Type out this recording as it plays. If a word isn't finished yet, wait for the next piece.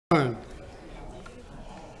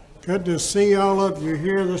Good to see all of you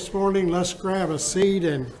here this morning. Let's grab a seat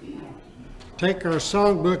and take our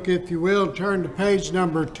songbook, if you will. Turn to page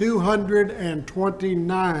number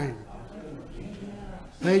 229.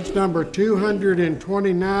 Page number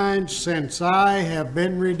 229, Since I Have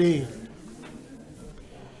Been Redeemed.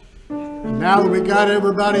 And now that we got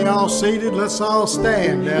everybody all seated, let's all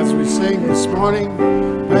stand as we sing this morning.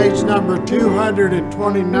 Page number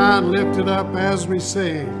 229, lifted up as we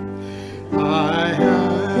sing. I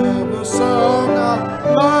have a song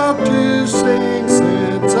I love to sing,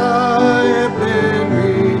 since I have been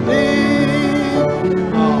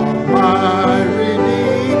redeemed. Of my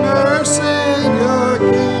Redeemer, Savior,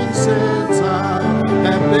 King, since I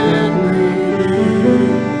have been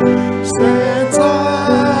redeemed. Since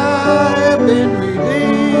I have been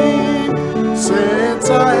redeemed, since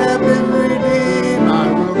I have been redeemed,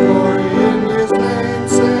 I will glory in His name.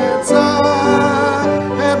 Since I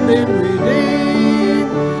have been redeemed,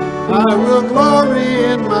 I will glory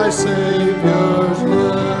in my Savior's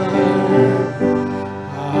name.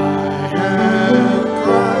 I have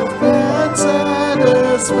Christ that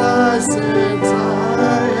satisfies, since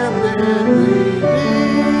I have been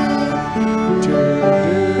redeemed. To do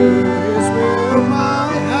His will, my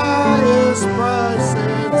highest prize,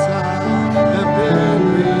 since I have been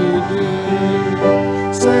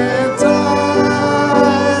redeemed. Since I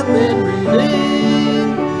have been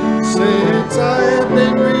redeemed, since I have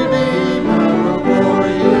been redeemed,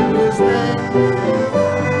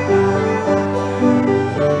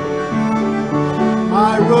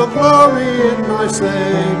 glory in my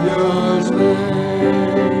Savior's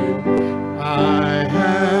name. I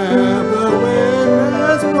have a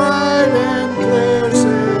witness bright and clear,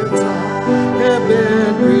 since I have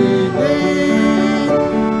been redeemed,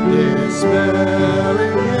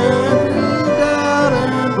 dispelling every doubt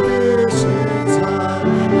and fear, since I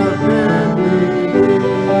have been redeemed.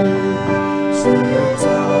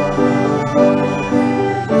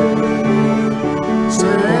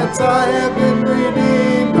 Since I have been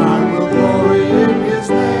redeemed, I will glory in His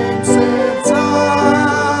name. Since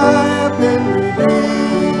I have been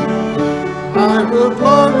redeemed, I will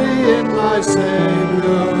glory in my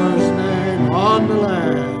Savior's name. On the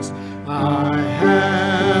last, I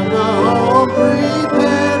have a home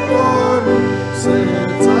prepared for me,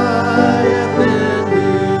 since I have been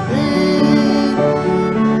redeemed.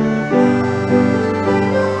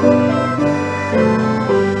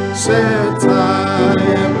 Since I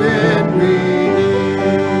have been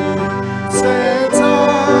redeemed, since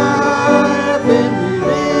I have been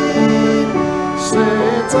redeemed,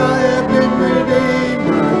 since I have been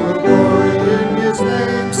redeemed, I will glory in His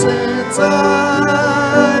name. Since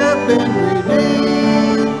I have been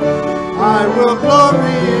redeemed, I will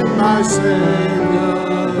glory in my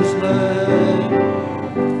Savior's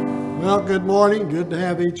name. Well, good morning. Good to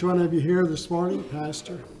have each one of you here this morning,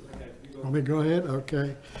 Pastor. Want me to go ahead?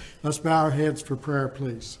 Okay. Let's bow our heads for prayer,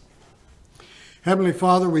 please. Heavenly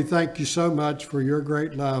Father, we thank you so much for your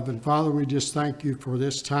great love. And Father, we just thank you for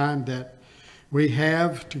this time that we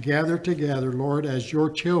have to gather together, Lord, as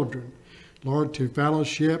your children. Lord, to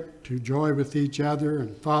fellowship, to joy with each other,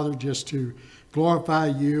 and Father, just to glorify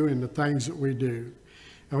you in the things that we do.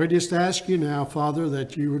 And we just ask you now, Father,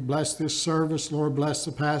 that you would bless this service. Lord, bless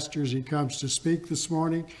the pastor as he comes to speak this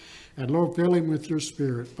morning. And Lord, fill him with your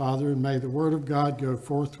Spirit, Father, and may the word of God go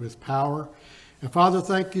forth with power. And Father,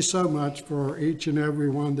 thank you so much for each and every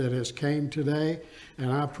one that has came today.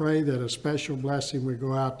 And I pray that a special blessing would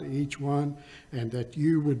go out to each one, and that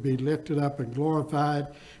you would be lifted up and glorified.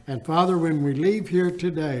 And Father, when we leave here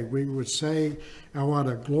today, we would say, oh, what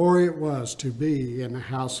a glory it was to be in the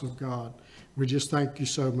house of God. We just thank you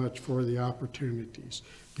so much for the opportunities.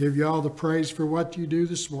 Give you all the praise for what you do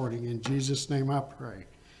this morning. In Jesus' name I pray.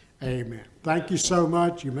 Amen. Thank you so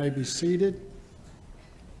much. You may be seated.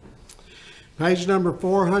 Page number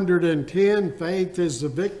 410, Faith is the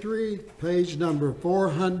Victory. Page number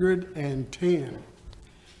 410,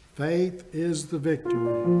 Faith is the Victory.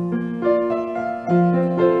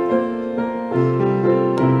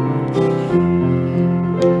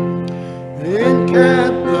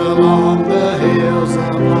 Encamped along the hills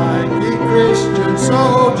of light, ye Christian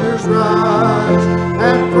soldiers rise,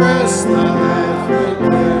 and press the half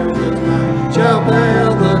prepared as night shall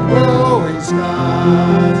veil the glowing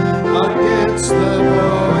skies. Against the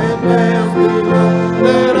foe and veils below,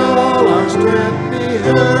 let all our strength be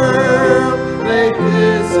hurled. Faith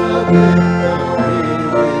is a victory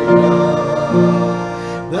we know,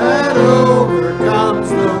 that overcomes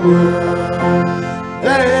the world.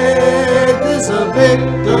 Faith is a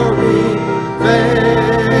victory,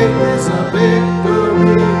 faith is a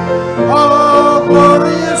victory, oh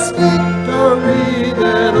glorious victory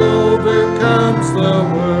that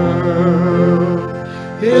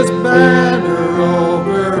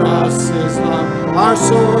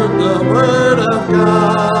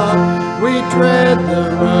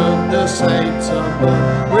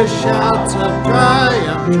shouts of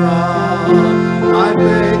triumph trod. My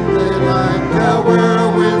faith lay like a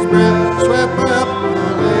whirlwind's breath, swept up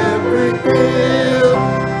on every hill.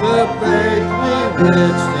 The faith with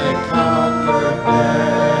which they conquered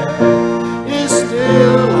death is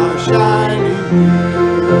still our shining view.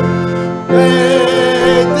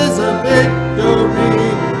 Faith is a victory.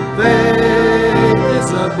 Faith is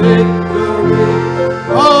a victory.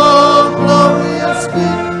 Oh, glorious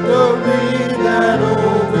victory that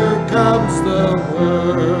overcomes the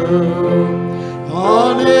world.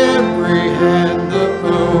 On every hand the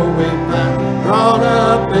foe we find, drawn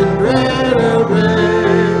up in dread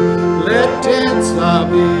array. Let tents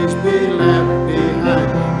of ease be left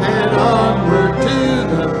behind, and onward to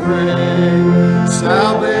the fray.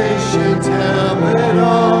 Salvation's helmet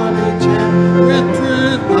on each hand, with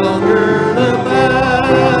truth all girt about.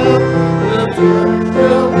 The church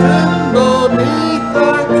will tremble neath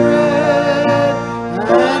our tread,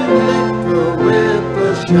 and liquor with a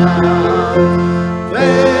shout.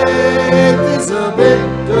 Faith is a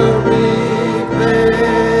victory.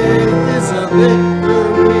 Faith is a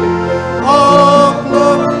victory. Oh,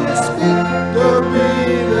 glorious victory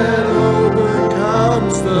that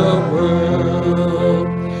overcomes the world.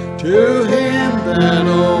 To him that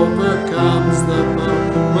overcomes the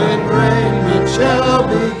foe, when raiment shall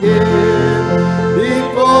begin,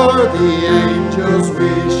 before the angels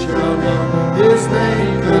we shall know his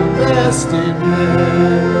name confessed in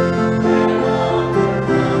heaven.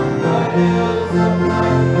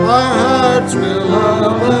 Our hearts will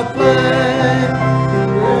love a flame,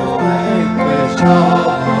 will vanquish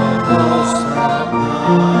all foes at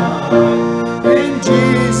night. In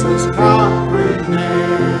Jesus' conquering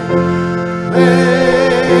name,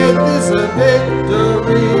 faith is a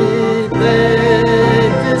victory.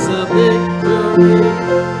 Faith is a victory.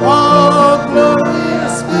 Oh,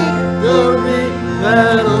 glorious victory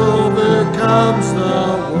that overcomes the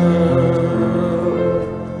world.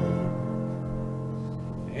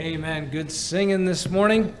 Amen. Good singing this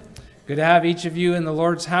morning. Good to have each of you in the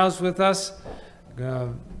Lord's house with us.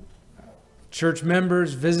 Church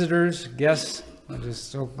members, visitors, guests. I'm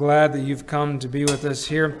just so glad that you've come to be with us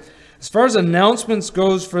here. As far as announcements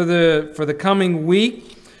goes for the coming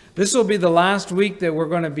week, this will be the last week that we're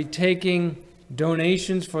going to be taking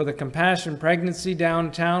donations for the Compassion Pregnancy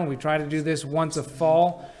downtown. We try to do this once a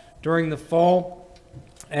fall, during the fall.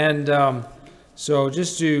 And so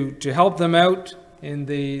just to help them out in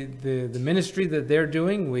the ministry that they're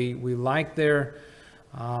doing, we like their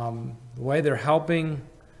the way they're helping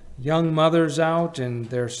young mothers out and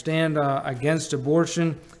their stand against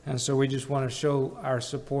abortion. And so we just want to show our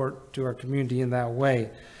support to our community in that way.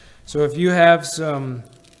 So if you have some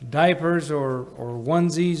diapers or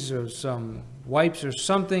onesies or some wipes or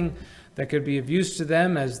something that could be of use to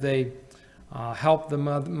them as they help the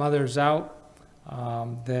mothers out,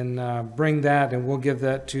 then bring that, and we'll give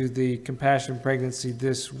that to the Compassion Pregnancy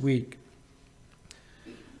this week.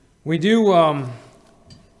 We do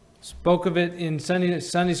spoke of it in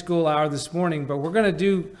Sunday school hour this morning, but we're going to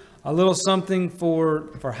do a little something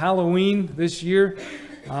for Halloween this year.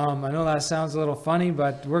 I know that sounds a little funny,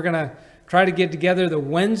 but we're going to try to get together the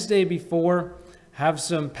Wednesday before, have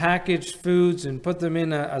some packaged foods and put them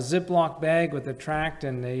in a Ziploc bag with a tract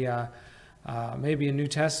and maybe a New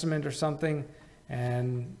Testament or something,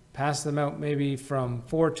 and pass them out maybe from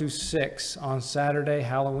 4 to 6 on Saturday,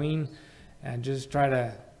 Halloween, and just try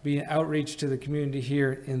to be an outreach to the community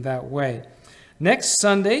here in that way. Next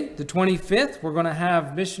Sunday, the 25th, we're going to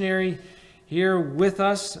have missionary here with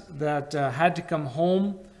us that had to come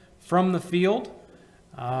home from the field,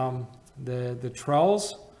 the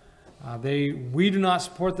Trulls. We do not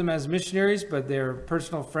support them as missionaries, but they're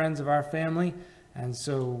personal friends of our family, and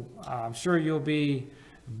so I'm sure you'll be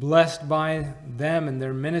blessed by them and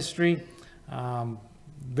their ministry. I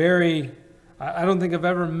don't think I've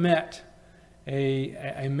ever met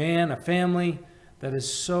a man, a family that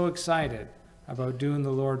is so excited about doing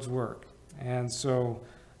the Lord's work. And so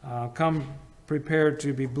come prepared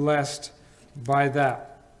to be blessed by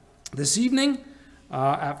that. This evening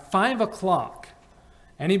at 5 o'clock,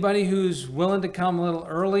 anybody who's willing to come a little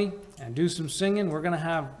early and do some singing, we're going to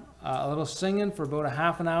have a little singing for about a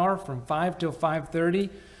half an hour from 5 till 5:30.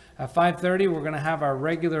 At 5:30, we're going to have our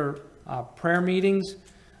regular prayer meetings.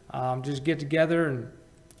 Just get together and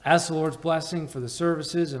ask the Lord's blessing for the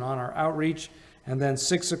services and on our outreach. And then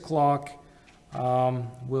 6 o'clock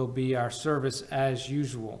will be our service as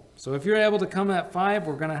usual. So if you're able to come at 5,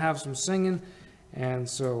 we're going to have some singing. And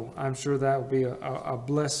so I'm sure that will be a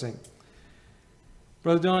blessing.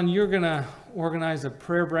 Brother Don, you're going to organize a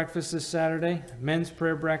prayer breakfast this Saturday, men's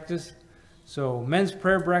prayer breakfast. So men's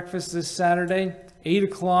prayer breakfast this Saturday 8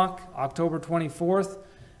 o'clock, October 24th.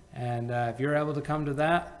 And if you're able to come to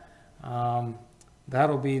that,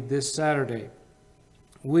 that'll be this Saturday.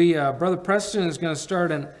 Brother Preston is going to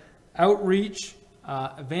start an outreach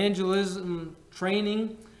evangelism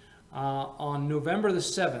training on November the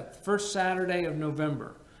 7th, first Saturday of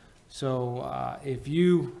November. So if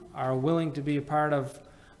you are willing to be a part of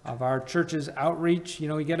our church's outreach,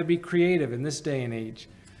 you got to be creative in this day and age.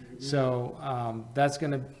 So that's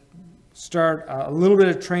going to start a little bit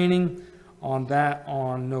of training on that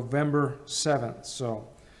on November 7th. So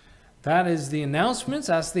that is the announcements.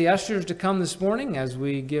 Ask the ushers to come this morning as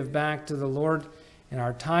we give back to the Lord in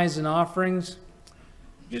our tithes and offerings.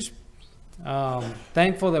 Just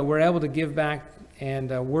thankful that we're able to give back and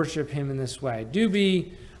worship Him in this way. Do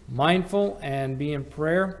be mindful and be in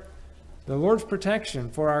prayer. The Lord's protection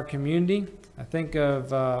for our community. I think of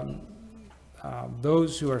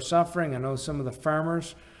those who are suffering. I know some of the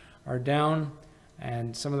farmers are down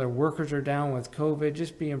and some of their workers are down with COVID.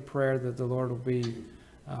 Just be in prayer that the Lord will be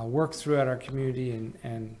work throughout our community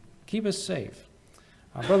and keep us safe.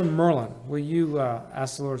 Brother Merlin, will you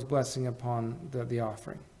ask the Lord's blessing upon the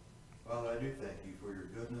offering? Father, I do thank you for your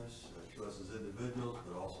goodness to us as individuals,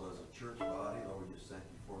 but also as a church body. Lord, we just thank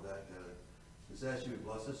you for that. Just ask you to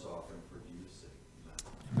bless this offering for Jesus' sake.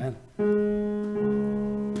 Amen.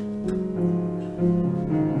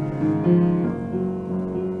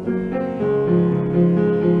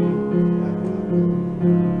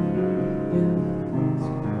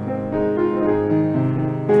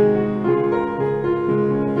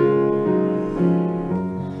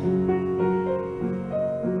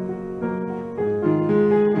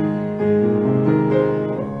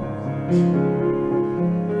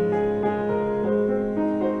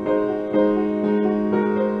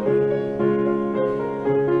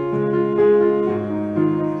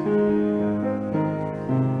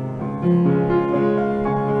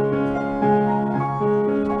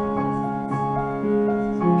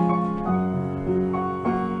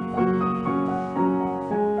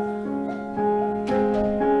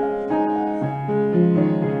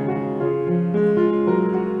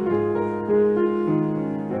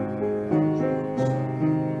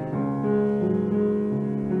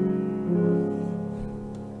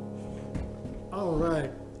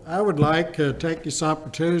 I would like to take this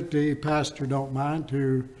opportunity, Pastor don't mind,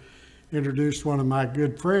 to introduce one of my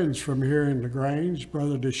good friends from here in LaGrange,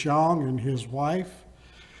 Brother DeShong and his wife.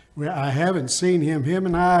 I haven't seen him. Him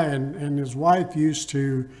and I and his wife used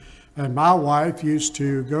to, and my wife used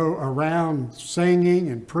to go around singing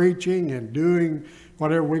and preaching and doing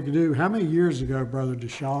whatever we could do. How many years ago, Brother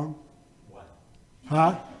DeShong? What?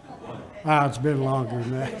 Huh? Ah, it's been longer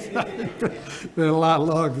than that. Been a lot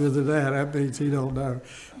longer than that. That means he don't know.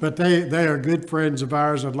 But they are good friends of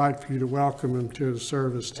ours. I'd like for you to welcome them to the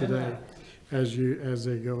service today as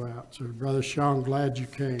they go out. So, Brother Sean, glad you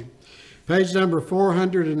came. Page number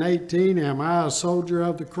 418, Am I a Soldier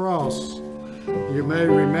of the Cross? You may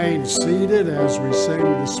remain seated as we sing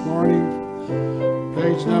this morning.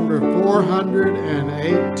 Page number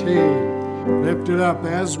 418. Lift it up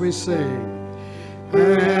as we sing.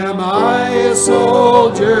 Am I a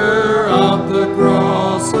soldier of the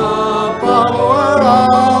cross, a follower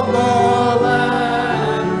of the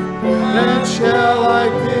Lamb? Then shall I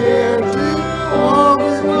fear to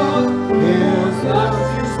overcome His love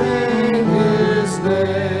to sing His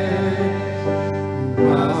name?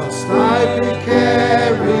 Must I be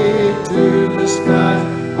carried to the sky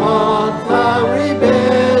on flowery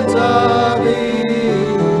beds of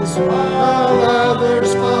ease, while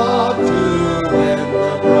others fought to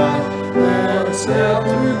sailed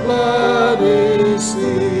through bloody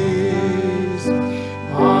seas?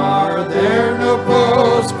 Are there no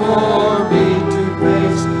foes for me to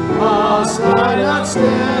face? Must I not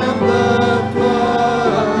stem the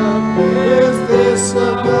flood? Is this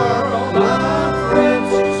a world of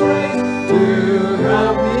friends race to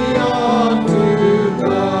help me on to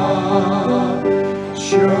God?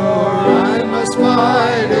 Sure, I must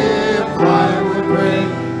fight if I would break.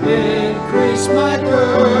 Increase my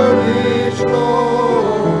courage,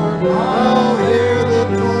 Lord. I'll hear the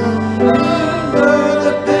torrent, endure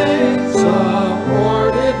the pain,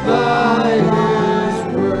 supported by His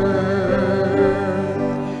word.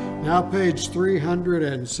 Now page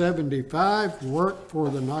 375, Work for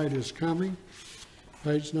the Night is Coming.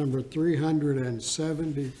 Page number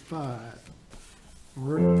 375,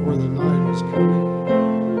 Work for the Night is Coming.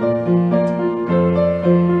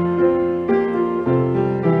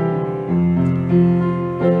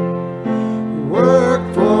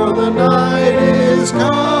 Night is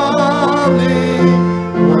coming,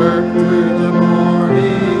 work through the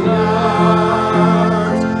morning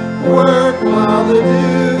hours, work while the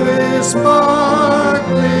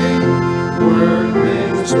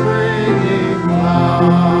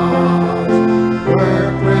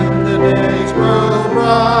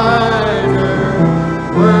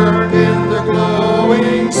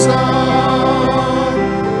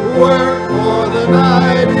Work, for the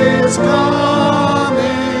night is coming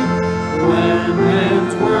when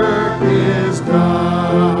men's work is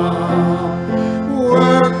done.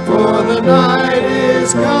 Work, for the night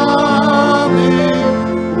is coming.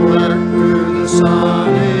 Work through the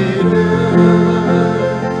sunny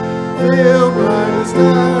noon. Fill bright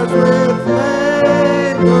stars with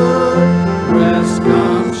labor. Rest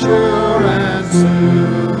comes sure and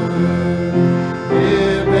soon.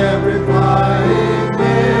 Give every flying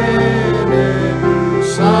minute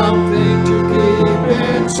something to keep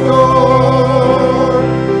in store.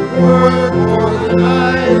 Work, for the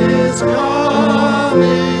night is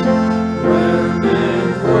coming when men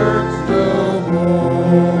work no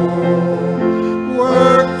more.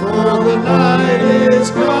 Work, for the night is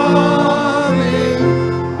coming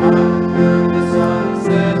under the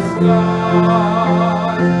sunset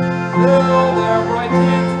sky. Fill their bright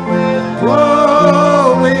tents with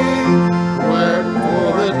glowing. Work,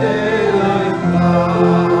 for the daylight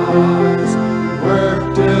lies. Work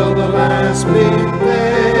till the last beam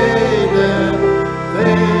faded,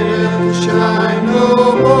 faded to shine no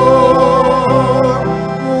more.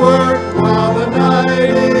 Work while the night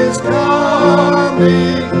is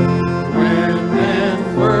coming, when man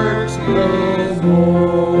works no more.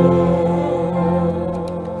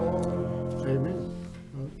 Amen.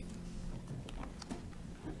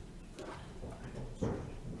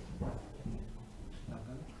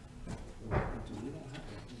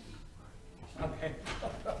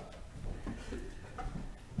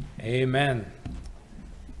 Amen.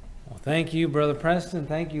 Well, thank you, Brother Preston.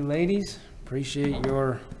 Thank you, ladies. Appreciate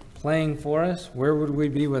your playing for us. Where would we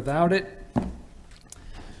be without it?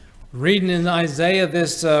 Reading in Isaiah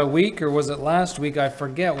this week, or was it last week? I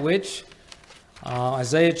forget which.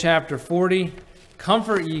 Isaiah chapter 40.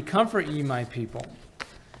 Comfort ye, my people.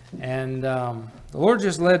 And the Lord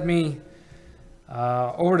just led me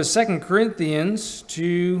over to 2 Corinthians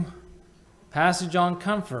to passage on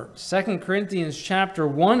comfort. 2 Corinthians chapter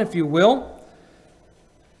 1, if you will.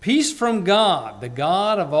 Peace from God, the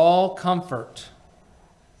God of all comfort.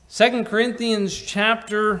 2 Corinthians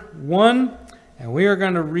chapter 1, and we are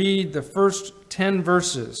going to read the first 10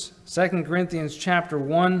 verses. 2 Corinthians chapter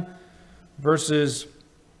 1, verses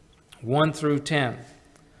 1 through 10.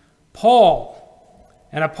 Paul,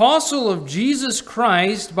 an apostle of Jesus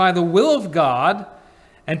Christ by the will of God,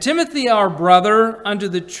 and Timothy our brother, unto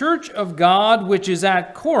the church of God which is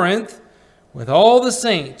at Corinth, with all the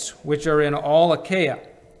saints which are in all Achaia.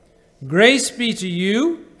 Grace be to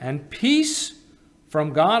you, and peace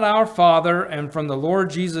from God our Father and from the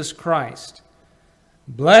Lord Jesus Christ.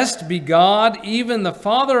 Blessed be God, even the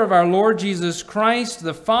Father of our Lord Jesus Christ,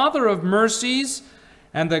 the Father of mercies,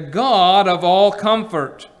 and the God of all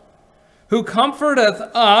comfort, who comforteth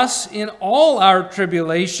us in all our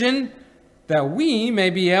tribulation, that we may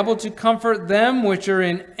be able to comfort them which are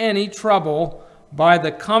in any trouble, by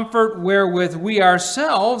the comfort wherewith we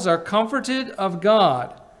ourselves are comforted of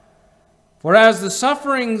God. For as the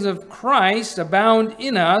sufferings of Christ abound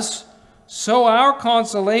in us, so our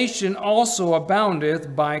consolation also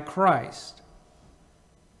aboundeth by Christ.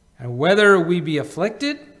 And whether we be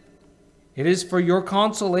afflicted, it is for your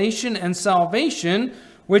consolation and salvation,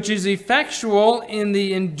 which is effectual in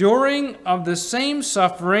the enduring of the same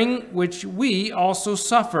suffering which we also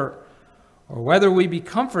suffer. Or whether we be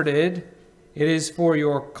comforted, it is for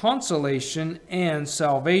your consolation and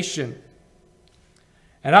salvation.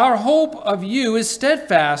 And our hope of you is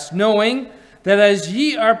steadfast, knowing that as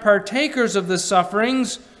ye are partakers of the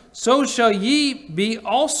sufferings, so shall ye be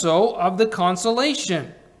also of the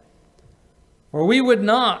consolation. For we would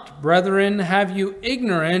not, brethren, have you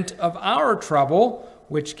ignorant of our trouble,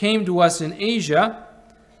 which came to us in Asia,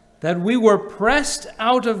 that we were pressed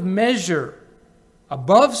out of measure,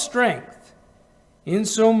 above strength,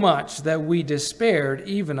 insomuch that we despaired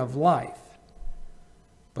even of life.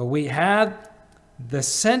 But we had the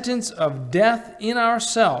sentence of death in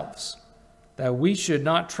ourselves, that we should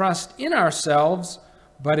not trust in ourselves,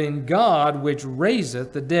 but in God which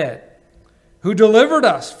raiseth the dead, who delivered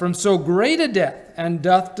us from so great a death, and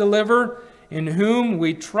doth deliver, in whom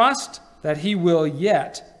we trust that he will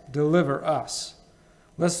yet deliver us.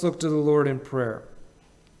 Let's look to the Lord in prayer.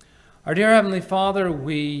 Our dear Heavenly Father,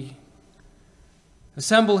 we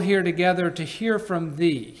assemble here together to hear from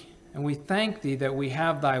thee, and we thank thee that we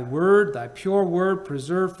have thy word, thy pure word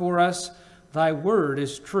preserved for us. Thy word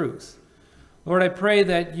is truth. Lord, I pray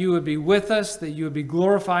that you would be with us, that you would be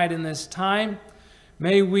glorified in this time.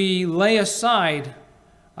 May we lay aside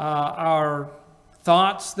our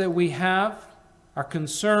thoughts that we have, our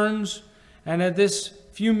concerns, and at this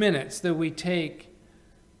few minutes that we take,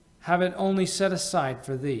 have it only set aside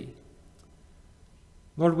for thee.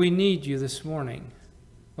 Lord, we need you this morning.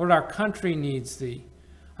 Lord, our country needs thee.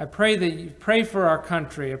 I pray that you pray for our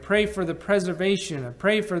country. I pray for the preservation. I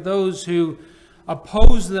pray for those who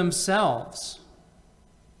oppose themselves.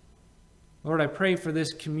 Lord, I pray for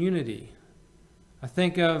this community. I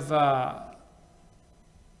think of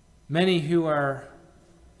many who are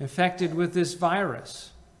infected with this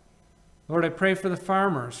virus. Lord, I pray for the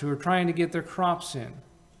farmers who are trying to get their crops in.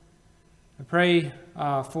 I pray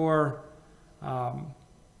for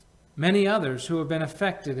many others who have been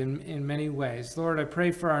affected in many ways. Lord, I pray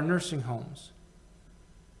for our nursing homes.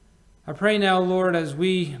 I pray now, Lord, as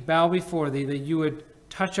we bow before thee, that you would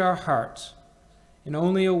touch our hearts in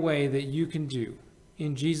only a way that you can do.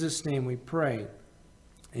 In Jesus' name we pray.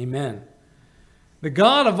 Amen. The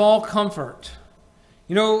God of all comfort.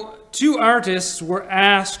 You know, two artists were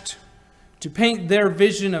asked to paint their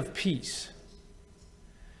vision of peace.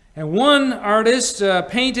 And one artist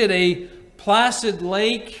painted a placid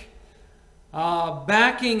lake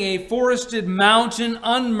backing a forested mountain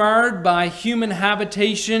unmarred by human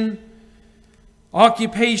habitation,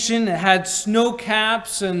 occupation. It had snow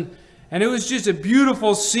caps, and it was just a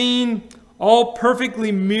beautiful scene, all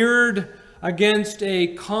perfectly mirrored against a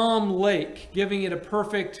calm lake, giving it a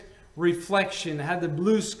perfect reflection. It had the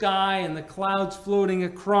blue sky and the clouds floating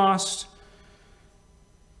across,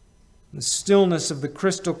 the stillness of the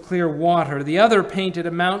crystal clear water. The other painted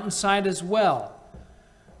a mountainside as well.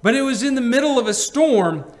 But it was in the middle of a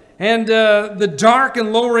storm, and the dark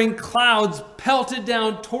and lowering clouds pelted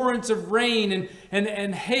down torrents of rain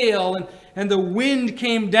and hail, and the wind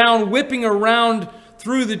came down, whipping around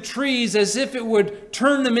through the trees as if it would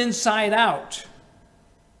turn them inside out.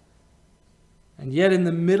 And yet in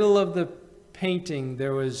the middle of the painting,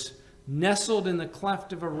 there was nestled in the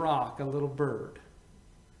cleft of a rock a little bird.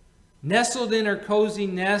 Nestled in her cozy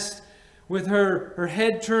nest, with her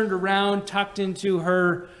head turned around, tucked into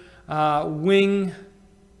her wing,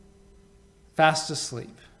 fast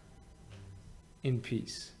asleep in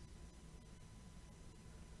peace.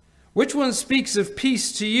 Which one speaks of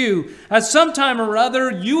peace to you? At some time or other,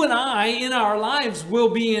 you and I in our lives will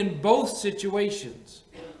be in both situations.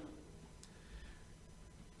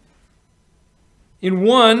 In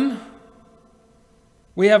one,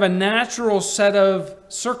 we have a natural set of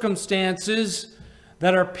circumstances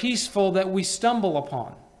that are peaceful that we stumble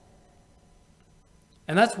upon.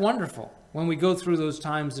 And that's wonderful when we go through those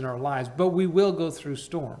times in our lives, but we will go through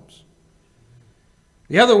storms.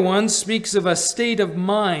 The other one speaks of a state of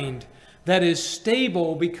mind that is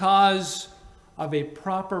stable because of a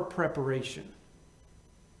proper preparation.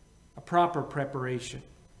 A proper preparation.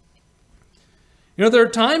 You know, there are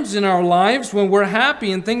times in our lives when we're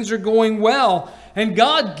happy and things are going well, and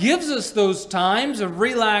God gives us those times of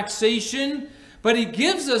relaxation, but He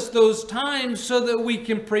gives us those times so that we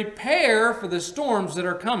can prepare for the storms that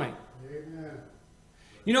are coming. Amen.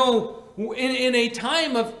 You know, in a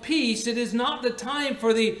time of peace, it is not the time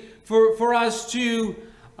for us to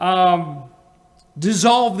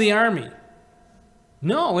dissolve the army.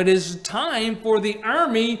 No, it is time for the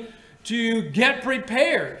army to get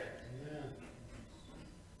prepared. Amen.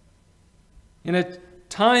 In a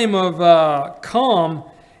time of calm,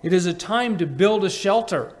 it is a time to build a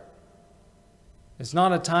shelter. It's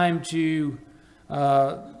not a time to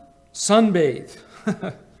sunbathe.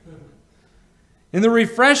 In the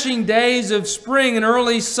refreshing days of spring and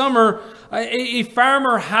early summer, a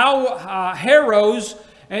farmer harrows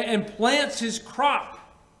and plants his crop.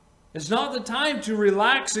 It's not the time to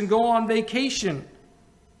relax and go on vacation.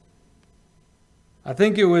 I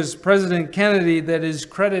think it was President Kennedy that is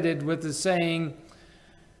credited with the saying,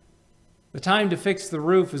 "The time to fix the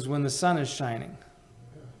roof is when the sun is shining."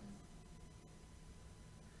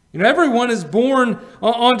 You know, everyone is born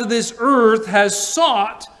onto this earth has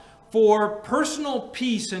sought for personal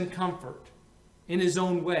peace and comfort in his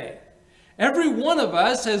own way. Every one of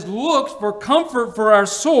us has looked for comfort for our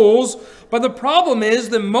souls, but the problem is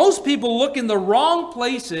that most people look in the wrong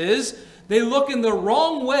places, they look in the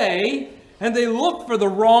wrong way, and they look for the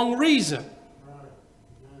wrong reason.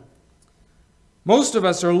 Most of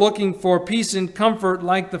us are looking for peace and comfort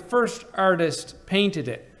like the first artist painted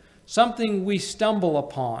it, something we stumble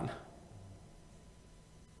upon.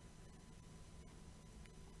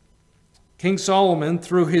 King Solomon,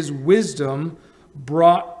 through his wisdom,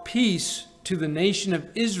 brought peace to the nation of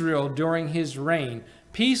Israel during his reign.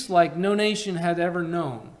 Peace like no nation had ever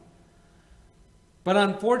known. But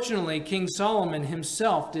unfortunately, King Solomon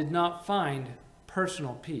himself did not find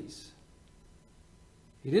personal peace.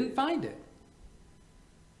 He didn't find it.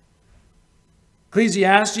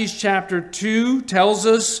 Ecclesiastes chapter 2 tells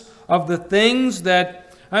us of the things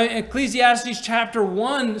that Ecclesiastes chapter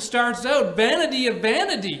 1 starts out, vanity of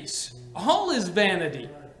vanities. All is vanity.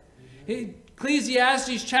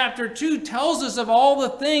 Ecclesiastes chapter 2 tells us of all the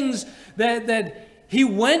things that he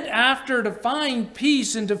went after to find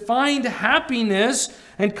peace and to find happiness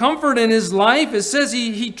and comfort in his life. It says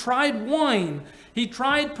he tried wine. He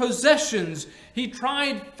tried possessions. He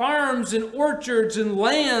tried farms and orchards and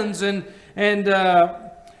lands. And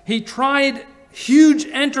he tried huge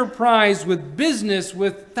enterprise with business,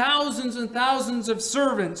 with thousands and thousands of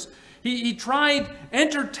servants. He tried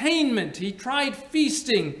entertainment. He tried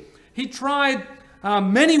feasting. He tried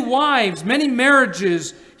many wives, many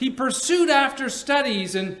marriages. He pursued after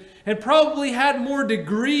studies and probably had more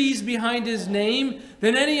degrees behind his name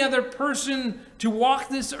than any other person to walk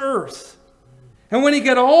this earth. And when he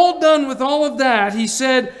got all done with all of that, he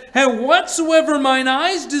said, "And whatsoever mine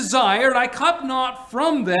eyes desired, I kept not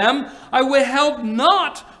from them. I withheld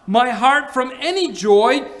not my heart from any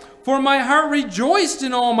joy, for my heart rejoiced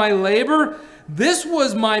in all my labor. This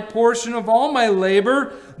was my portion of all my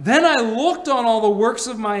labor. Then I looked on all the works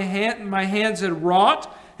of my hands had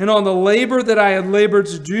wrought, and on the labor that I had labored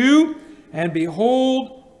to do, and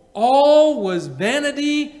behold, all was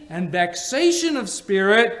vanity and vexation of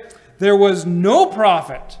spirit. There was no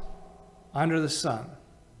profit under the sun."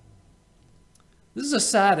 This is a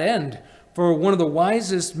sad end for one of the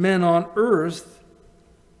wisest men on earth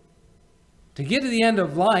to get to the end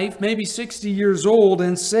of life, maybe 60 years old,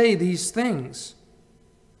 and say these things.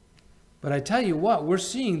 But I tell you what, we're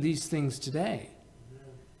seeing these things today.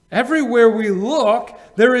 Everywhere we look,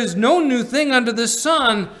 there is no new thing under the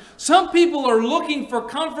sun. Some people are looking for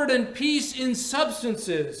comfort and peace in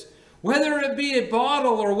substances, whether it be a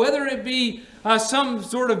bottle or whether it be some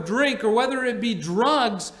sort of drink or whether it be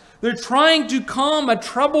drugs. They're trying to calm a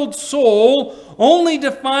troubled soul, only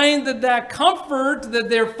to find that comfort that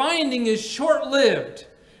they're finding is short-lived.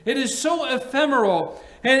 It is so ephemeral.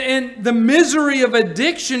 And the misery of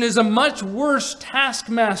addiction is a much worse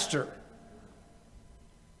taskmaster.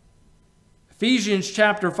 Ephesians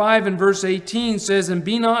chapter 5 and verse 18 says, "And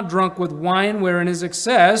be not drunk with wine wherein is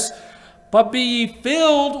excess, but be ye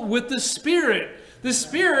filled with the Spirit." The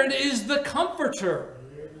Spirit is the comforter.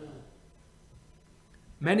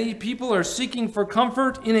 Many people are seeking for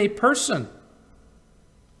comfort in a person,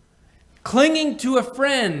 clinging to a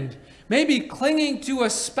friend, maybe clinging to a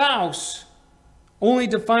spouse, only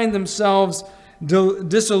to find themselves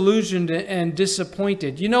disillusioned and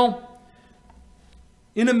disappointed. You know,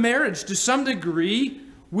 in a marriage, to some degree,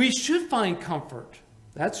 we should find comfort.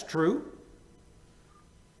 That's true.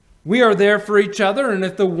 We are there for each other, and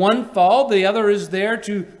if the one fall, the other is there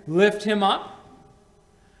to lift him up.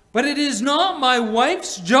 But it is not my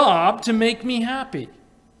wife's job to make me happy.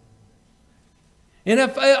 And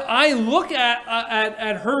if I look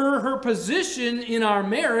at her position in our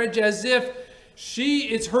marriage as if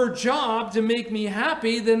it's her job to make me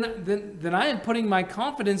happy, then I am putting my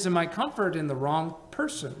confidence and my comfort in the wrong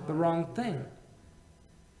person, the wrong thing.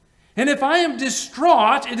 And if I am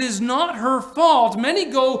distraught, it is not her fault. Many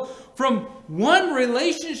go from one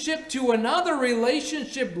relationship to another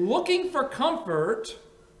relationship looking for comfort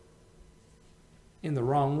in the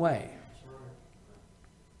wrong way.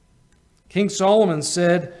 King Solomon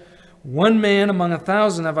said, "One man among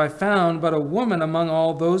 1,000 have I found, but a woman among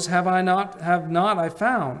all those have not I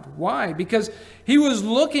found." Why? Because he was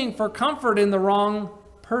looking for comfort in the wrong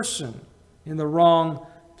person, in the wrong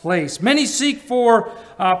place. Many seek for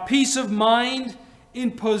peace of mind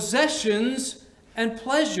in possessions and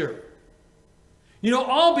pleasure. You know,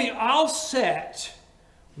 I'll be all set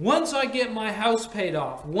once I get my house paid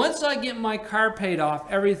off. Once I get my car paid off,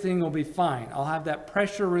 everything will be fine. I'll have that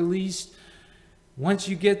pressure released. Once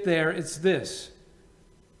you get there, it's this: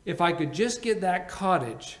 if I could just get that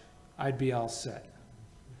cottage, I'd be all set.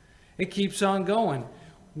 It keeps on going.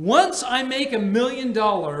 Once I make $1 million,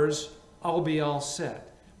 I'll be all set.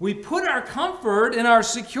 We put our comfort and our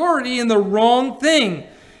security in the wrong thing.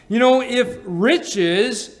 You know, if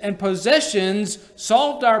riches and possessions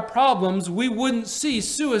solved our problems, we wouldn't see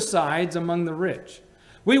suicides among the rich.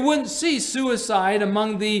 We wouldn't see suicide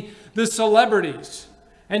among the celebrities.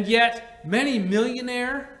 And yet, many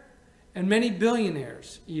millionaires and many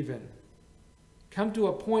billionaires even come to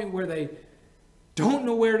a point where they don't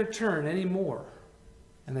know where to turn anymore,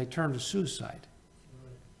 and they turn to suicide.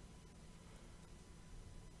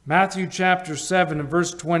 Matthew chapter 7 and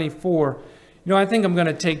verse 24. You know, I think I'm going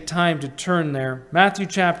to take time to turn there. Matthew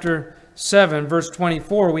chapter 7, verse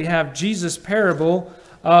 24, we have Jesus' parable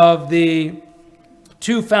of the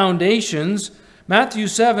two foundations. Matthew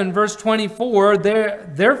 7, verse 24,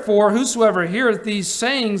 "Therefore, whosoever heareth these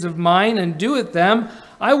sayings of mine and doeth them,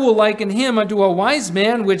 I will liken him unto a wise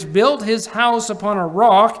man which built his house upon a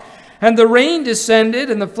rock. And the rain descended,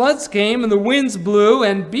 and the floods came, and the winds blew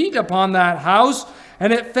and beat upon that house,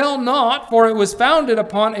 and it fell not, for it was founded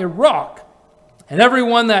upon a rock. And every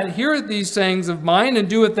one that heareth these sayings of mine, and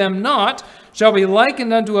doeth them not, shall be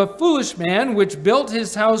likened unto a foolish man, which built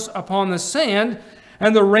his house upon the sand.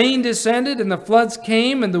 And the rain descended, and the floods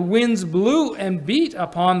came, and the winds blew and beat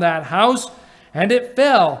upon that house, and it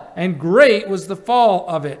fell, and great was the fall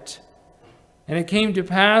of it. And it came to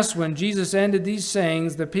pass, when Jesus ended these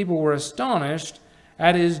sayings, the people were astonished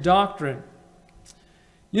at his doctrine.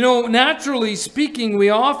 You know, naturally speaking, we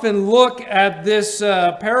often look at this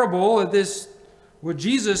parable, at this, with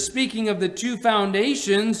Jesus speaking of the two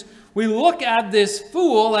foundations, we look at this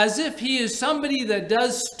fool as if he is somebody that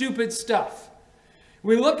does stupid stuff.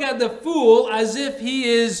 We look at the fool as if he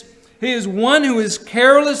is one who is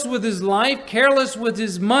careless with his life, careless with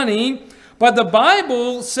his money. But the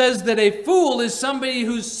Bible says that a fool is somebody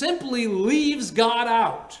who simply leaves God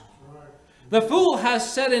out. The fool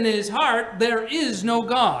has said in his heart, there is no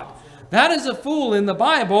God. That is a fool in the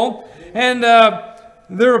Bible. And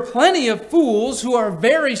there are plenty of fools who are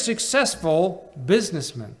very successful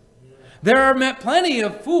businessmen. There are plenty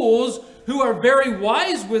of fools who are very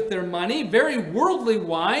wise with their money, very worldly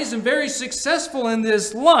wise, and very successful in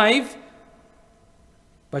this life,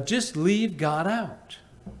 but just leave God out.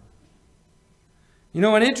 You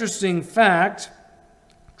know, an interesting fact,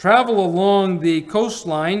 travel along the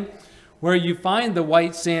coastline where you find the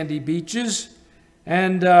white sandy beaches,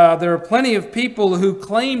 and there are plenty of people who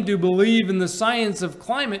claim to believe in the science of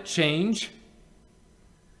climate change.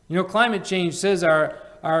 You know, climate change says our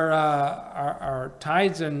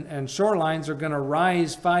tides and shorelines are going to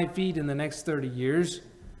rise 5 feet in the next 30 years.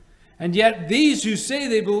 And yet these who say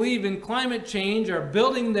they believe in climate change are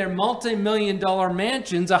building their multi-million-dollar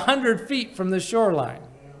mansions 100 feet from the shoreline.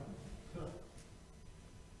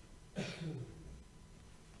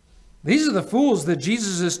 These are the fools that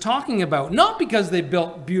Jesus is talking about, not because they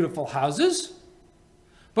built beautiful houses,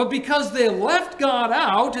 but because they left God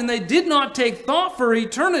out and they did not take thought for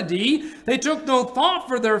eternity. They took no thought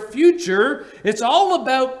for their future. It's all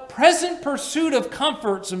about present pursuit of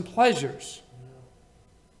comforts and pleasures.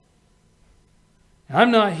 I'm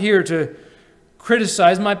not here to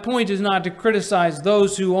criticize. My point is not to criticize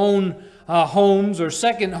those who own homes or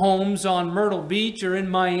second homes on Myrtle Beach or in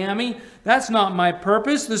Miami. That's not my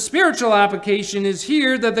purpose. The spiritual application is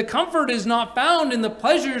here that the comfort is not found in the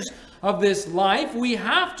pleasures of this life. We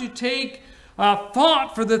have to take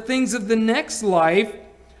thought for the things of the next life.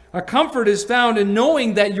 A comfort is found in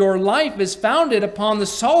knowing that your life is founded upon the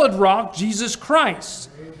solid rock, Jesus Christ.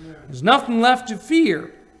 Amen. There's nothing left to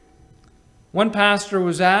fear. One pastor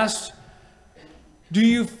was asked, do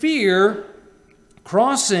you fear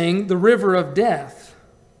crossing the river of death?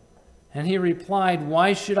 And he replied,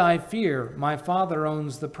 why should I fear? My Father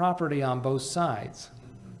owns the property on both sides.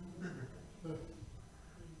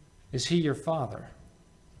 Is he your Father?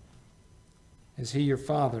 Is he your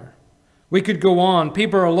Father? We could go on.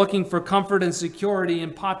 People are looking for comfort and security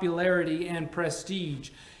and popularity and prestige.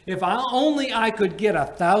 If only I could get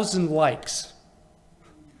 1,000 likes,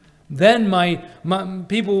 then my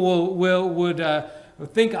people would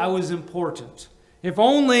think I was important. If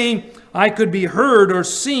only I could be heard or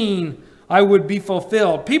seen, I would be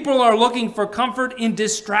fulfilled. People are looking for comfort in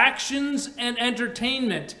distractions and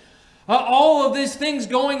entertainment. All of these things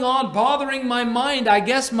going on bothering my mind. I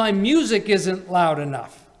guess my music isn't loud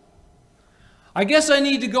enough. I guess I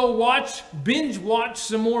need to go binge watch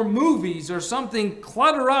some more movies or something,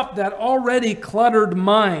 clutter up that already cluttered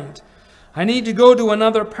mind. I need to go to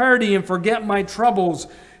another party and forget my troubles.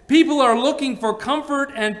 People are looking for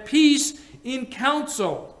comfort and peace in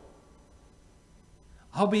counsel.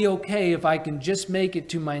 I'll be okay if I can just make it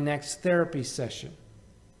to my next therapy session.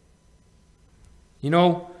 You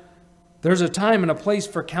know, there's a time and a place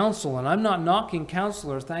for counsel, and I'm not knocking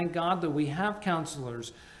counselors. Thank God that we have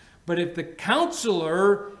counselors. But if the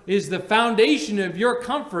counselor is the foundation of your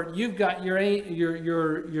comfort, you've got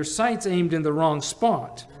your sights aimed in the wrong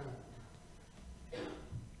spot.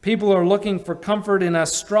 People are looking for comfort in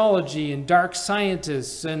astrology and dark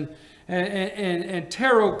scientists and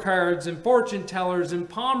tarot cards and fortune tellers and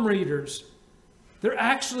palm readers. They're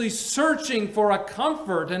actually searching for a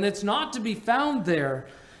comfort, and it's not to be found there.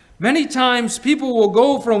 Many times people will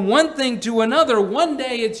go from one thing to another. One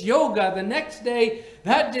day it's yoga. The next day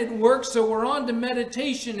that didn't work, so we're on to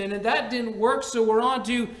meditation. And that didn't work, so we're on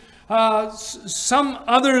to some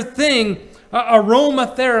other thing.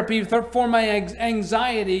 Aromatherapy for my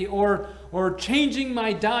anxiety, or changing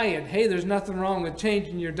my diet. Hey, there's nothing wrong with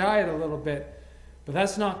changing your diet a little bit, but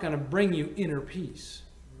that's not going to bring you inner peace.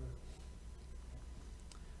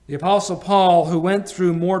 The Apostle Paul, who went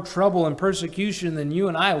through more trouble and persecution than you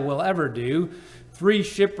and I will ever do, 3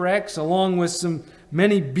 shipwrecks along with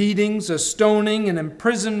many beatings, a stoning, an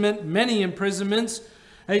imprisonment, many imprisonments.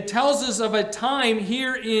 He tells us of a time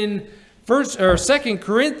here in 2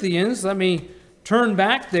 Corinthians. Let me turn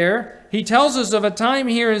back there. He tells us of a time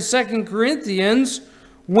here in 2 Corinthians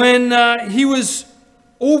when he was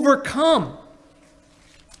overcome.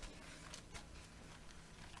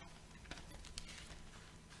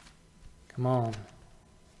 Come on.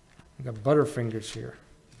 I got butterfingers here.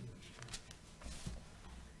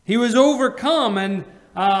 He was overcome and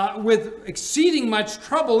with exceeding much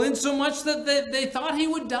trouble, insomuch that they thought he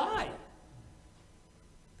would die.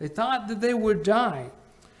 They thought that they would die.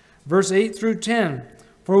 Verse 8 through 10.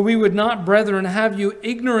 For we would not, brethren, have you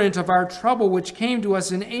ignorant of our trouble which came to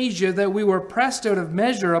us in Asia, that we were pressed out of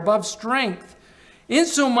measure above strength,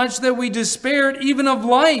 insomuch that we despaired even of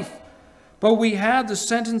life. But we had the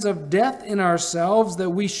sentence of death in ourselves, that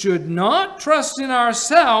we should not trust in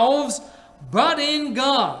ourselves, but in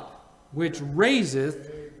God, which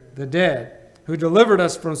raiseth the dead, who delivered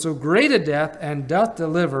us from so great a death, and doth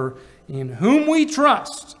deliver, in whom we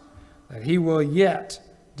trust, that he will yet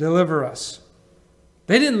deliver us.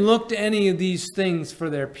 They didn't look to any of these things for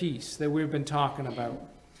their peace that we've been talking about.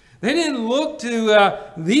 They didn't look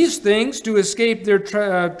to these things to escape their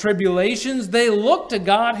tribulations. They looked to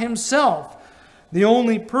God himself, the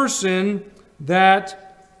only person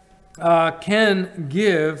that can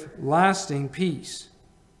give lasting peace.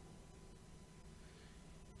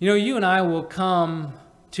 You know, you and I will come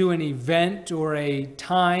to an event or a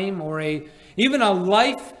time or even a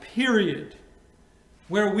life period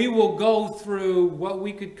where we will go through what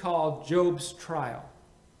we could call Job's trial.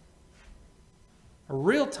 A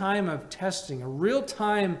real time of testing, a real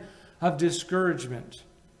time of discouragement.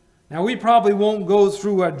 Now, we probably won't go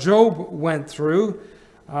through what Job went through,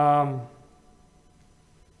 but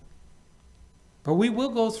we will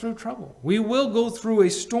go through trouble. We will go through a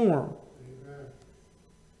storm. Amen.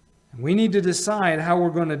 And we need to decide how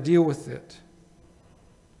we're going to deal with it.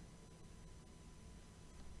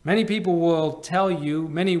 Many people will tell you,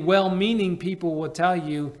 many well-meaning people will tell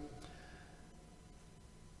you,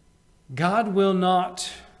 God will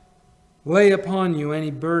not lay upon you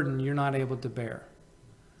any burden you're not able to bear.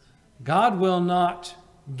 God will not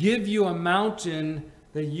give you a mountain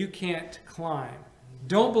that you can't climb.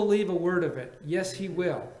 Don't believe a word of it. Yes, he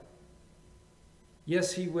will.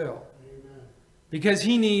 Yes, he will. Amen. Because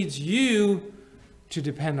he needs you to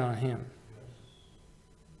depend on him.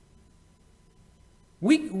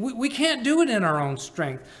 We can't do it in our own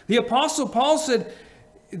strength. The Apostle Paul said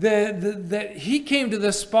that he came to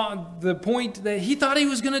the point that he thought he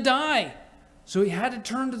was going to die. So he had to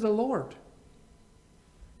turn to the Lord.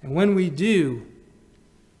 And when we do,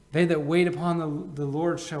 they that wait upon the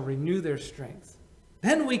Lord shall renew their strength.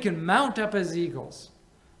 Then we can mount up as eagles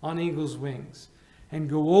on eagle's wings and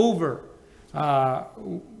go over,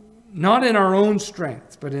 not in our own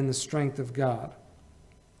strength, but in the strength of God.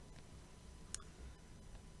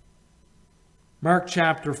 Mark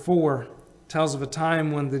chapter 4 tells of a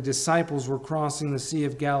time when the disciples were crossing the Sea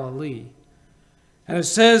of Galilee. And it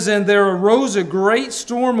says, and there arose a great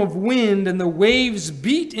storm of wind, and the waves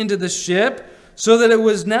beat into the ship, so that it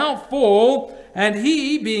was now full, and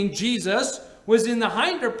he, being Jesus, was in the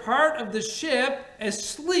hinder part of the ship,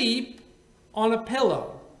 asleep on a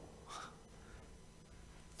pillow.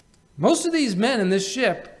 Most of these men in this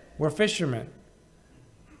ship were fishermen.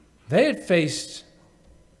 They had faced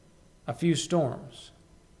a few storms.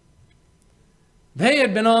 They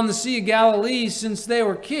had been on the Sea of Galilee since they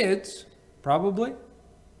were kids, probably.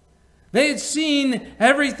 They had seen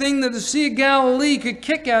everything that the Sea of Galilee could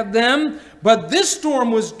kick at them, but this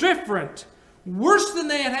storm was different. Worse than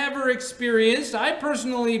they had ever experienced. I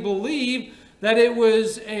personally believe that it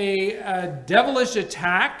was a devilish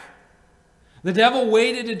attack. The devil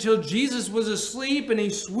waited until Jesus was asleep, and he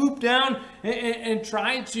swooped down and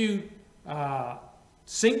tried to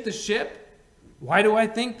sink the ship. Why do I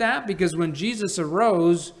think that? Because when Jesus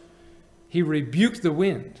arose, he rebuked the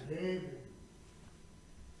wind.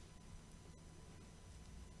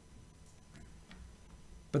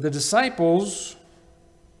 But the disciples,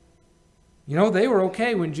 you know, they were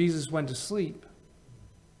okay when Jesus went to sleep.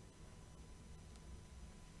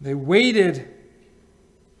 They waited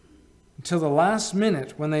until the last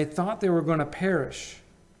minute when they thought they were going to perish.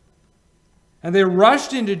 And they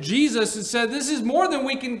rushed into Jesus and said, this is more than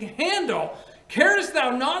we can handle. Carest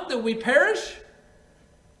thou not that we perish?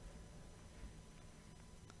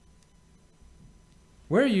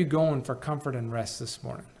 Where are you going for comfort and rest this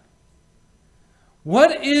morning?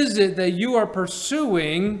 What is it that you are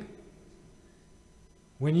pursuing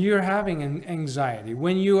when you're having anxiety,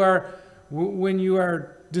 when you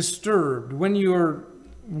are disturbed, when you are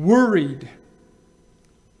worried?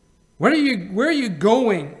 Where are you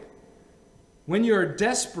going when you are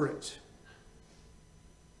desperate?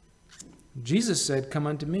 Jesus said, "Come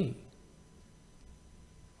unto me,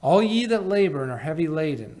 all ye that labor and are heavy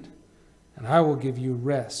laden, and I will give you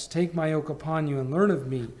rest. Take my yoke upon you and learn of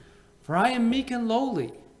me, for I am meek and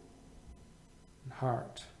lowly in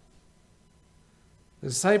heart." The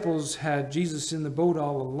disciples had Jesus in the boat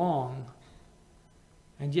all along,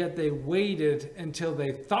 and yet they waited until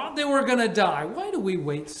they thought they were going to die. Why do we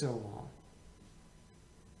wait so long?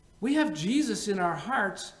 We have Jesus in our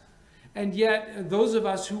hearts, and yet those of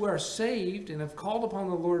us who are saved and have called upon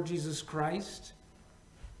the Lord Jesus Christ,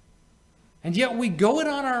 and yet we go it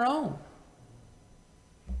on our own.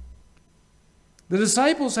 The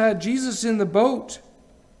disciples had Jesus in the boat.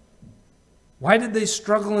 Why did they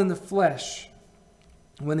struggle in the flesh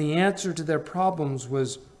when the answer to their problems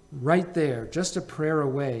was right there, just a prayer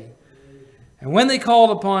away? And when they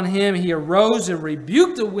called upon him, he arose and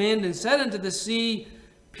rebuked the wind and said unto the sea,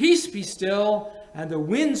 "Peace, be still." And the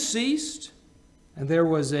wind ceased, and there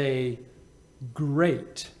was a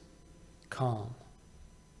great calm.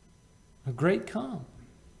 A great calm.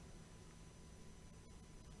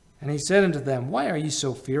 And he said unto them, "Why are ye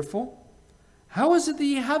so fearful? How is it that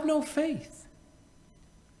ye have no faith?"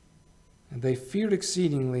 And they feared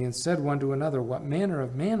exceedingly, and said one to another, "What manner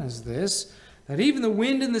of man is this, that even the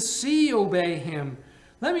wind and the sea obey him?"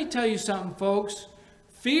 Let me tell you something, folks.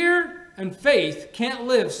 Fear and faith can't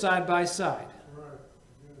live side by side.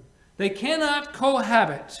 They cannot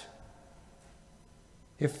cohabit.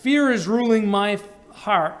 If fear is ruling my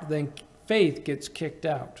heart, then faith gets kicked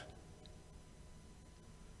out.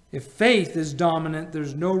 If faith is dominant,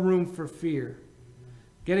 there's no room for fear.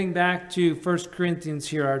 Getting back to 1 Corinthians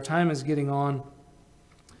here, our time is getting on.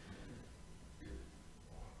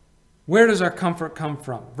 Where does our comfort come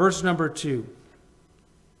from? Verse number 2.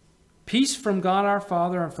 Peace from God our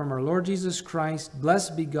Father and from our Lord Jesus Christ.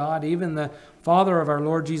 Blessed be God, even the Father of our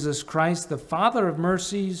Lord Jesus Christ, the Father of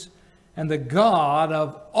mercies and the God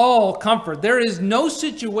of all comfort. There is no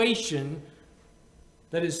situation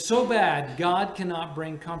that is so bad God cannot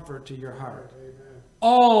bring comfort to your heart. Amen.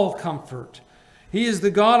 All comfort. He is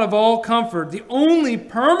the God of all comfort. The only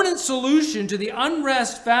permanent solution to the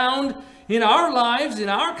unrest found in our lives, in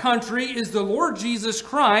our country, is the Lord Jesus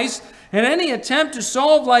Christ. And any attempt to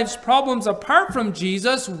solve life's problems apart from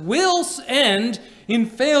Jesus will end in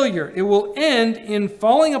failure. It will end in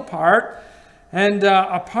falling apart. And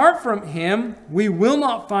apart from him, we will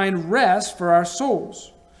not find rest for our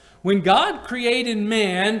souls. When God created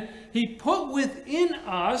man, he put within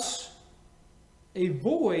us a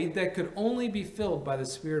void that could only be filled by the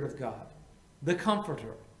Spirit of God, the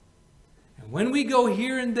Comforter. And when we go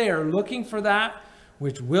here and there looking for that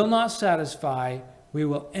which will not satisfy, we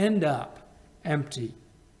will end up empty.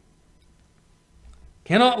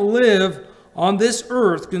 Cannot live on this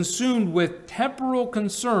earth consumed with temporal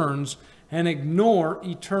concerns and ignore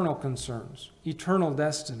eternal concerns, eternal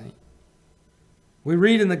destiny. We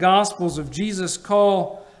read in the Gospels of Jesus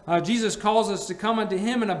calls us to come unto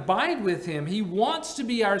him and abide with him. He wants to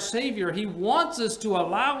be our Savior. He wants us to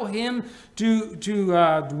allow him to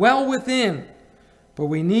dwell within. But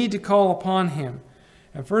we need to call upon him.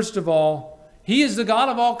 And first of all, he is the God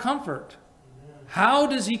of all comfort. How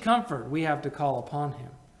does he comfort? We have to call upon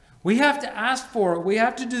him. We have to ask for it. We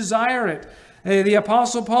have to desire it. The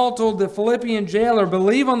Apostle Paul told the Philippian jailer,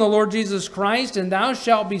 "Believe on the Lord Jesus Christ and thou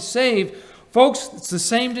shalt be saved." Folks, it's the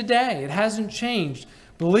same today. It hasn't changed.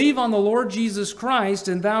 Believe on the Lord Jesus Christ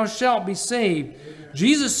and thou shalt be saved. Amen.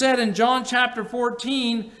 Jesus said in John chapter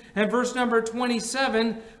 14 and verse number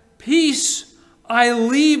 27, "Peace I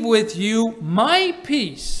leave with you, my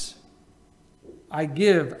peace I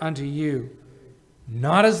give unto you,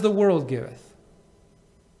 not as the world giveth."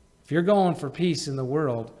 If you're going for peace in the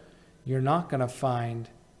world, you're not going to find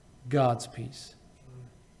God's peace.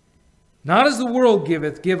 "Not as the world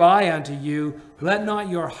giveth, give I unto you. Let not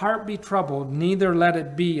your heart be troubled, neither let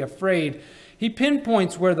it be afraid." He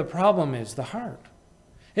pinpoints where the problem is, the heart.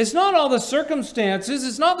 It's not all the circumstances,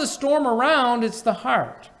 it's not the storm around, it's the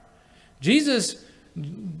heart. Jesus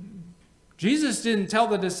didn't tell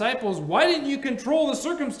the disciples, "Why didn't you control the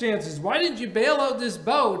circumstances? Why didn't you bail out this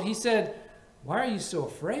boat?" He said, "Why are you so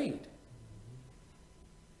afraid?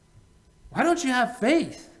 Why don't you have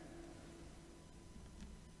faith?"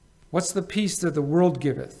 What's the peace that the world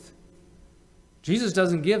giveth? Jesus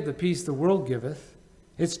doesn't give the peace the world giveth.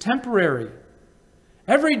 It's temporary.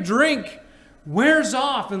 Every drink wears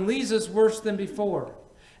off and leaves us worse than before.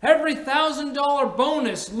 Every $1,000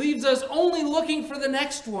 bonus leaves us only looking for the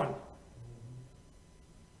next one.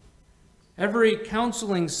 Every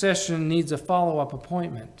counseling session needs a follow-up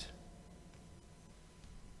appointment.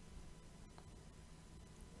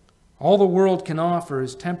 All the world can offer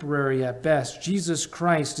is temporary at best. Jesus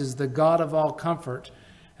Christ is the God of all comfort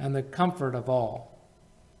and the comfort of all.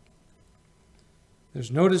 There's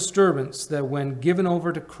no disturbance that when given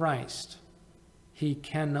over to Christ, he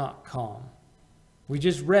cannot calm. We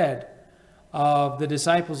just read of the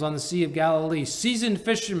disciples on the Sea of Galilee, seasoned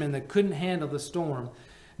fishermen that couldn't handle the storm.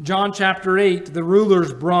 John chapter 8, the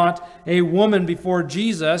rulers brought a woman before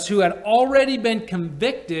Jesus who had already been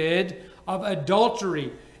convicted of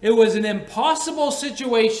adultery. It was an impossible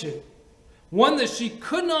situation, one that she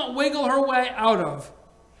could not wiggle her way out of.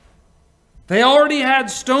 They already had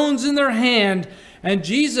stones in their hand, and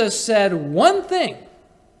Jesus said one thing,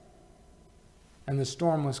 and the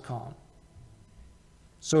storm was calm,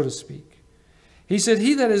 so to speak. He said,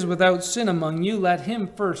 "He that is without sin among you, let him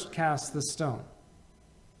first cast the stone."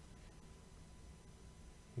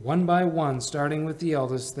 One by one, starting with the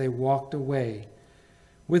eldest, they walked away.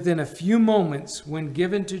 Within a few moments, when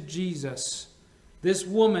given to Jesus, this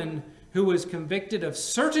woman who was convicted of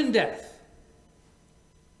certain death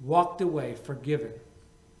walked away forgiven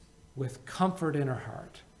with comfort in her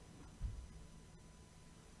heart.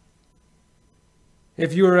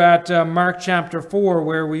 If you were at Mark chapter 4,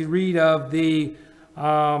 where we read of the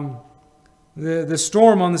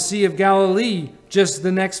storm on the Sea of Galilee, just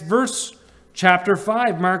the next verse, chapter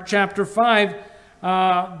 5, Mark chapter 5,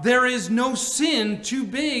 there is no sin too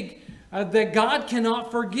big that God cannot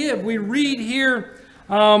forgive. We read here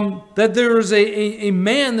that there is a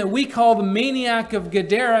man that we call the maniac of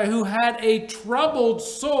Gadara who had a troubled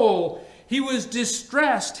soul. He was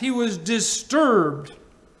distressed. He was disturbed.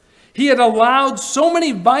 He had allowed so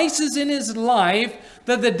many vices in his life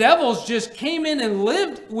that the devils just came in and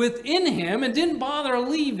lived within him and didn't bother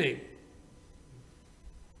leaving.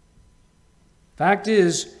 Fact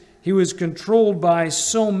is, he was controlled by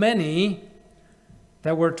so many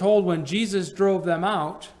that we're told when Jesus drove them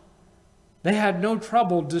out, they had no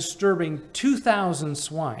trouble disturbing 2,000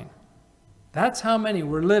 swine. That's how many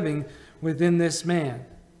were living within this man.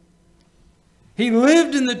 He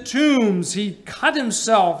lived in the tombs. He cut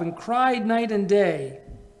himself and cried night and day.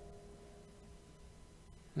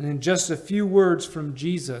 And in just a few words from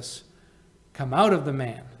Jesus, come out of the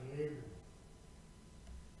man.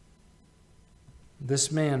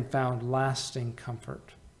 This man found lasting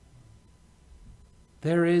comfort.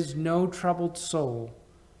 There is no troubled soul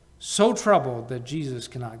so troubled that Jesus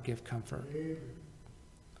cannot give comfort.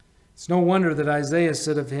 It's no wonder that Isaiah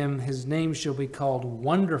said of him, his name shall be called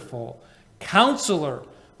Wonderful, Counselor,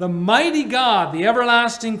 the Mighty God, the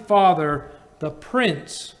Everlasting Father, the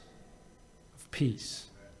Prince of Peace.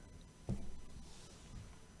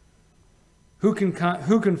 Who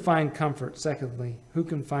can find comfort? Secondly, who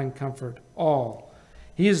can find comfort? All.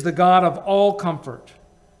 He is the God of all comfort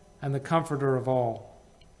and the comforter of all.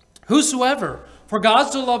 Whosoever, for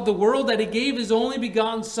God so loved the world that he gave his only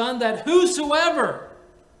begotten Son, that whosoever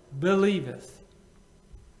believeth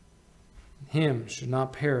in him should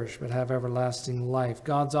not perish but have everlasting life.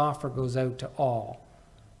 God's offer goes out to all.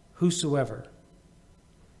 Whosoever.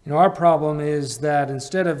 You know, our problem is that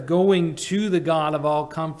instead of going to the God of all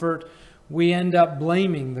comfort, we end up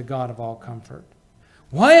blaming the God of all comfort.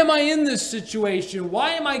 Why am I in this situation?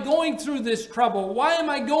 Why am I going through this trouble? Why am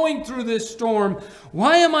I going through this storm?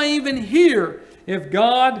 Why am I even here if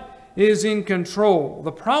God is in control?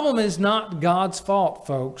 The problem is not God's fault,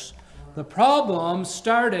 folks. The problem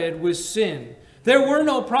started with sin. There were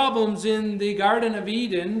no problems in the Garden of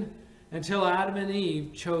Eden until Adam and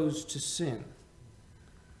Eve chose to sin.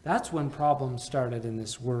 That's when problems started in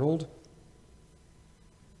this world.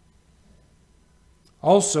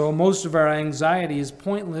 Also, most of our anxiety is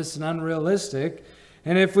pointless and unrealistic,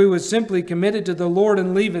 and if we would simply commit it to the Lord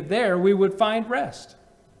and leave it there, we would find rest.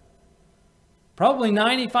 Probably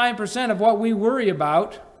 95% of what we worry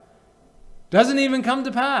about doesn't even come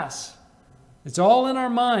to pass. It's all in our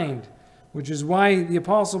mind, which is why the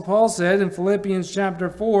Apostle Paul said in Philippians chapter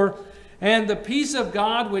 4, "And the peace of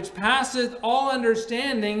God which passeth all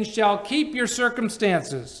understanding shall keep your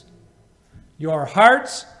circumstances, your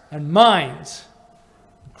hearts and minds,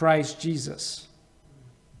 Christ Jesus."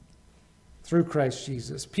 Through Christ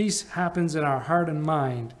Jesus. Peace happens in our heart and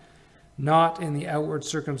mind, not in the outward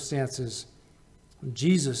circumstances.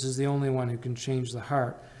 Jesus is the only one who can change the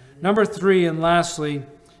heart. Number 3, and lastly,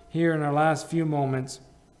 here in our last few moments,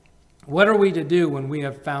 what are we to do when we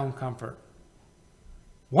have found comfort?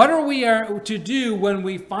 What are we to do when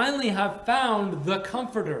we finally have found the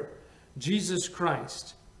Comforter, Jesus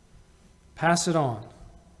Christ? pass it on.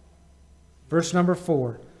 Verse number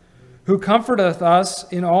 4. Who comforteth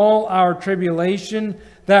us in all our tribulation,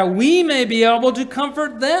 that we may be able to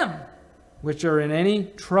comfort them which are in any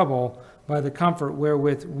trouble by the comfort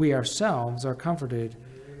wherewith we ourselves are comforted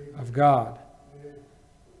of God.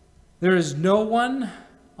 There is no one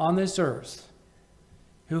on this earth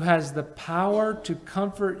who has the power to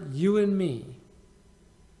comfort you and me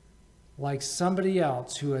like somebody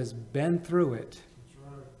else who has been through it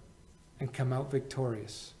and come out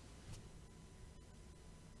victorious.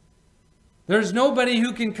 There's nobody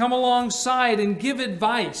who can come alongside and give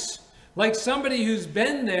advice like somebody who's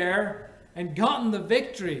been there and gotten the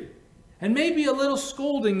victory, and maybe a little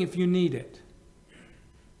scolding if you need it.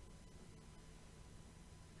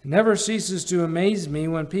 It never ceases to amaze me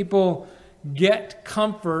when people get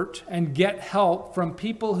comfort and get help from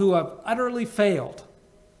people who have utterly failed.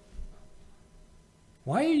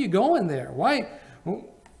 Why are you going there? Why?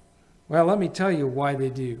 Well, let me tell you why they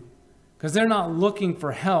do. Because they're not looking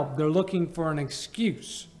for help. They're looking for an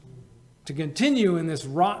excuse to continue in this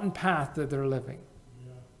rotten path that they're living.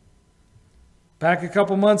 Back a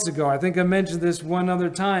couple months ago, I think I mentioned this one other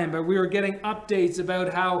time, but we were getting updates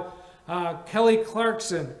about how Kelly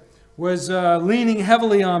Clarkson was leaning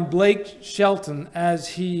heavily on Blake Shelton as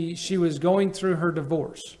she was going through her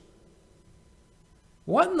divorce.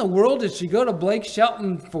 What in the world did she go to Blake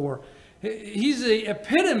Shelton for? He's the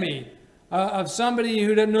epitome of somebody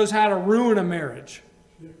who knows how to ruin a marriage.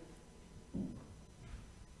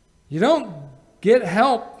 You don't get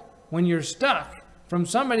help when you're stuck from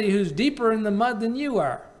somebody who's deeper in the mud than you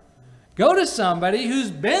are. Go to somebody who's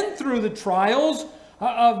been through the trials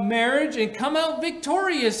of marriage and come out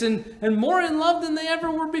victorious and more in love than they ever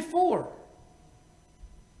were before.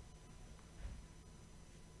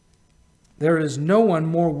 There is no one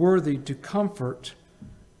more worthy to comfort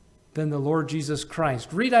than the Lord Jesus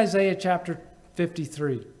Christ. Read Isaiah chapter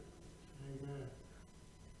 53. Amen.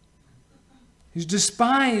 He's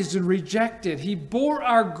despised and rejected. He bore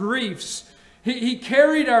our griefs. He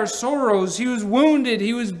carried our sorrows. He was wounded.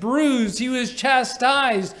 He was bruised. He was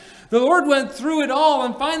chastised. The Lord went through it all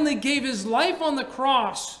and finally gave his life on the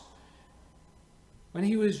cross when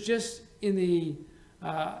he was just in the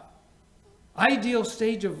ideal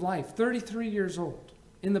stage of life, 33 years old,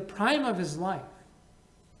 in the prime of his life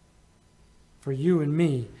for you and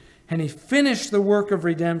me. And he finished the work of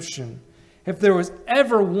redemption. If there was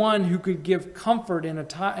ever one who could give comfort in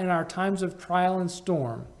our times of trial and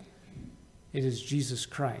storm, it is Jesus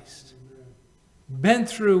Christ. Been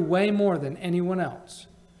through way more than anyone else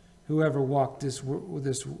who ever walked this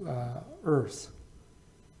earth.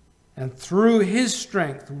 And through his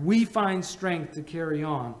strength, we find strength to carry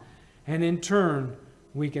on. And in turn,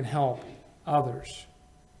 we can help others.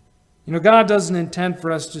 You know, God doesn't intend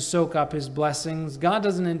for us to soak up his blessings. God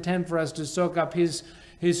doesn't intend for us to soak up his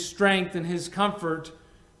strength and his comfort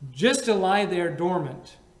just to lie there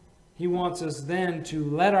dormant. He wants us then to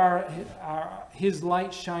let his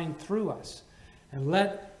light shine through us and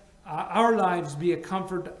let our lives be a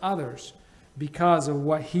comfort to others because of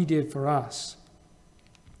what he did for us.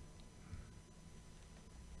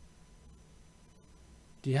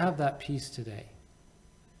 Do you have that peace today?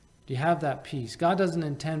 Do you have that peace? God doesn't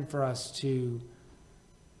intend for us to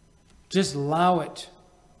just allow it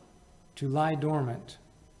to lie dormant.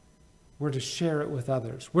 We're to share it with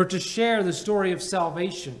others. We're to share the story of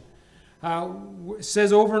salvation. It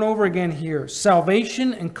says over and over again here,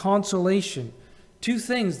 salvation and consolation. Two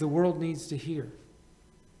things the world needs to hear.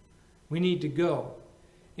 We need to go.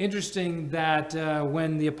 Interesting that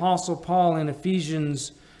when the Apostle Paul in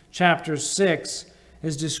Ephesians chapter 6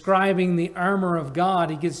 is describing the armor of God,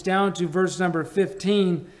 he gets down to verse number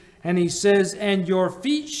 15 and he says, and your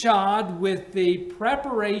feet shod with the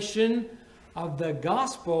preparation of the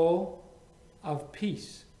gospel of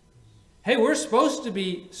peace. Hey, we're supposed to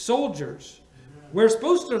be soldiers. We're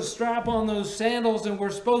supposed to strap on those sandals and we're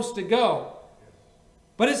supposed to go.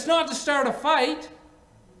 But it's not to start a fight.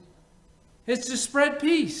 It's to spread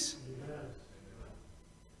peace.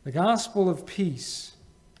 The gospel of peace.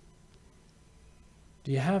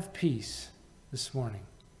 Do you have peace this morning?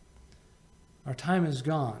 Our time is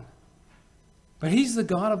gone. But he's the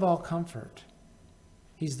God of all comfort.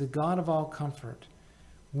 He's the God of all comfort.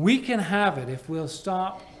 We can have it if we'll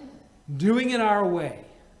stop doing it our way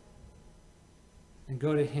and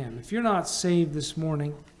go to him. If you're not saved this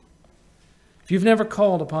morning, if you've never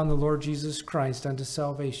called upon the Lord Jesus Christ unto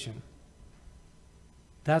salvation,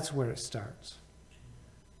 that's where it starts.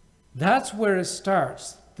 That's where it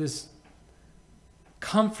starts, this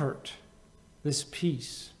comfort, this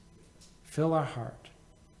peace. Fill our heart.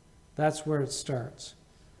 That's where it starts.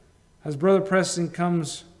 As Brother Preston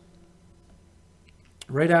comes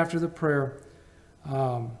right after the prayer,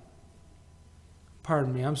 pardon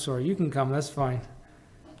me, I'm sorry, you can come, that's fine.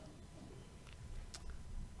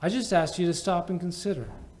 I just asked you to stop and consider.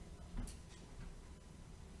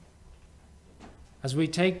 As we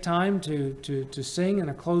take time to sing in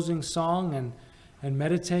a closing song and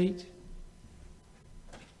meditate,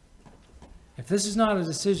 if this is not a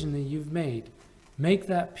decision that you've made, make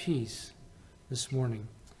that peace this morning.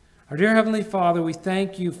 Our dear Heavenly Father, we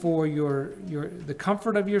thank you for the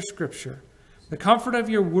comfort of your Scripture, the comfort of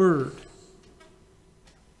your Word.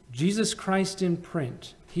 Jesus Christ in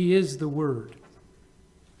print. He is the Word.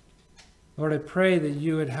 Lord, I pray that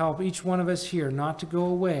you would help each one of us here not to go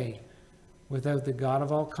away without the God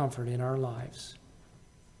of all comfort in our lives.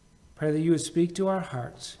 Pray that you would speak to our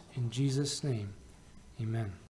hearts. In Jesus' name, amen.